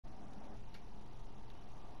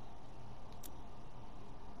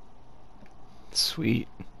Sweet.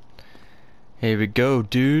 Here we go,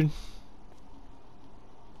 dude.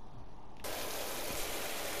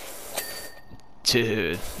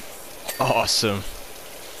 Dude. Awesome.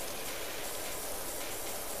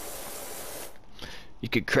 You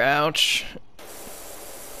could crouch.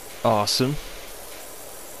 Awesome.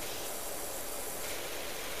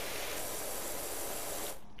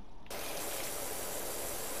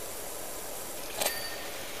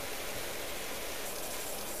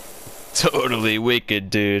 Totally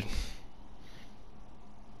wicked, dude.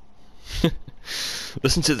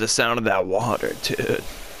 Listen to the sound of that water, dude.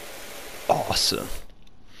 Awesome.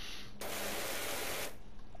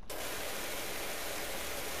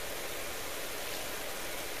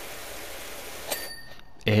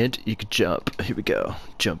 And you can jump. Here we go.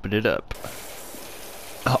 Jumping it up.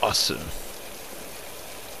 Awesome.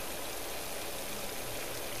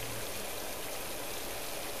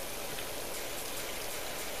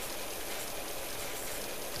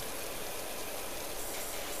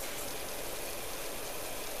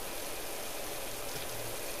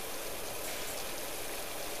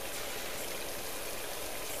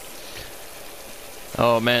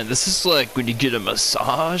 Oh man, this is like when you get a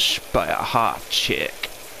massage by a hot chick.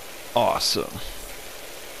 Awesome.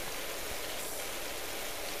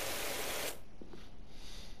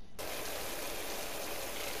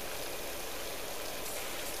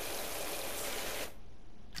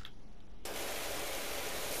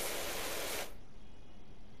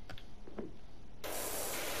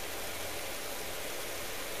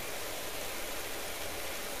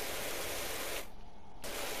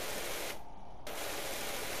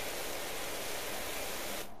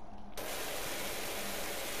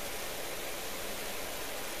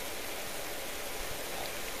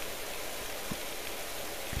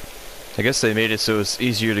 I guess they made it so it's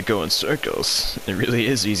easier to go in circles. It really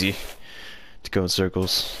is easy to go in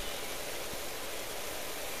circles.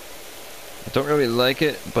 I don't really like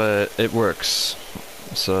it, but it works.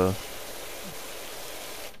 So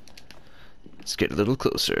let's get a little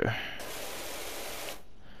closer.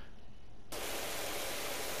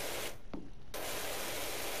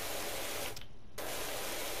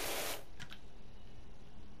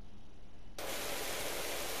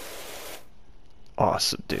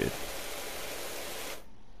 Awesome, dude.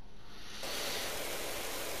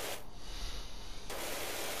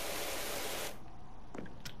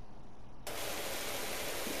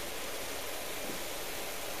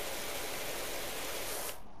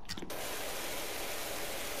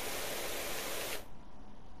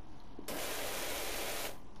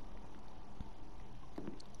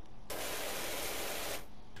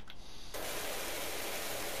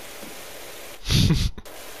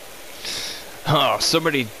 Oh, so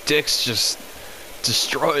many dicks just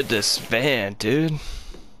destroyed this van, dude.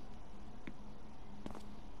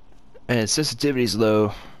 And sensitivity's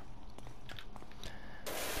low.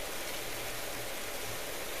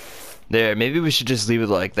 There, maybe we should just leave it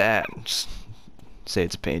like that. Just say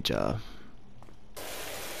it's a paint job.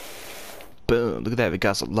 Boom, look at that, we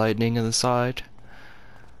got some lightning on the side.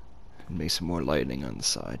 Make some more lightning on the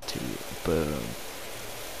side too. Boom.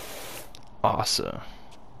 Awesome.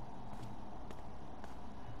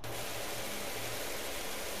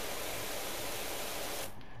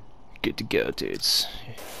 Good to go, dudes.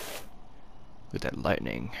 With that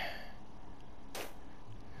lightning.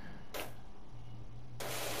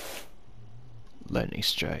 Lightning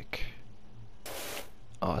strike.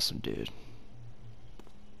 Awesome, dude.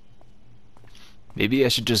 Maybe I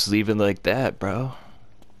should just leave it like that, bro.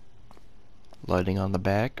 Lighting on the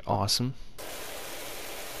back. Awesome.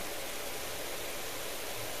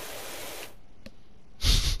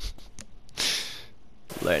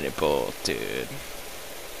 Lightning bolt, dude.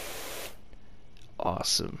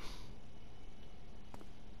 Awesome.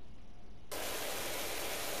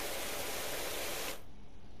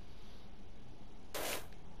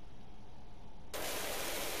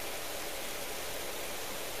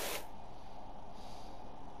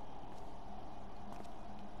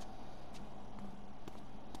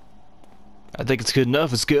 I think it's good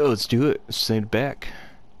enough. Let's go. Let's do it. Let's send it back.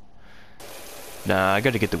 Nah, I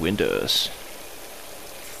gotta get the windows.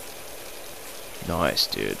 Nice,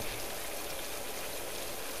 dude.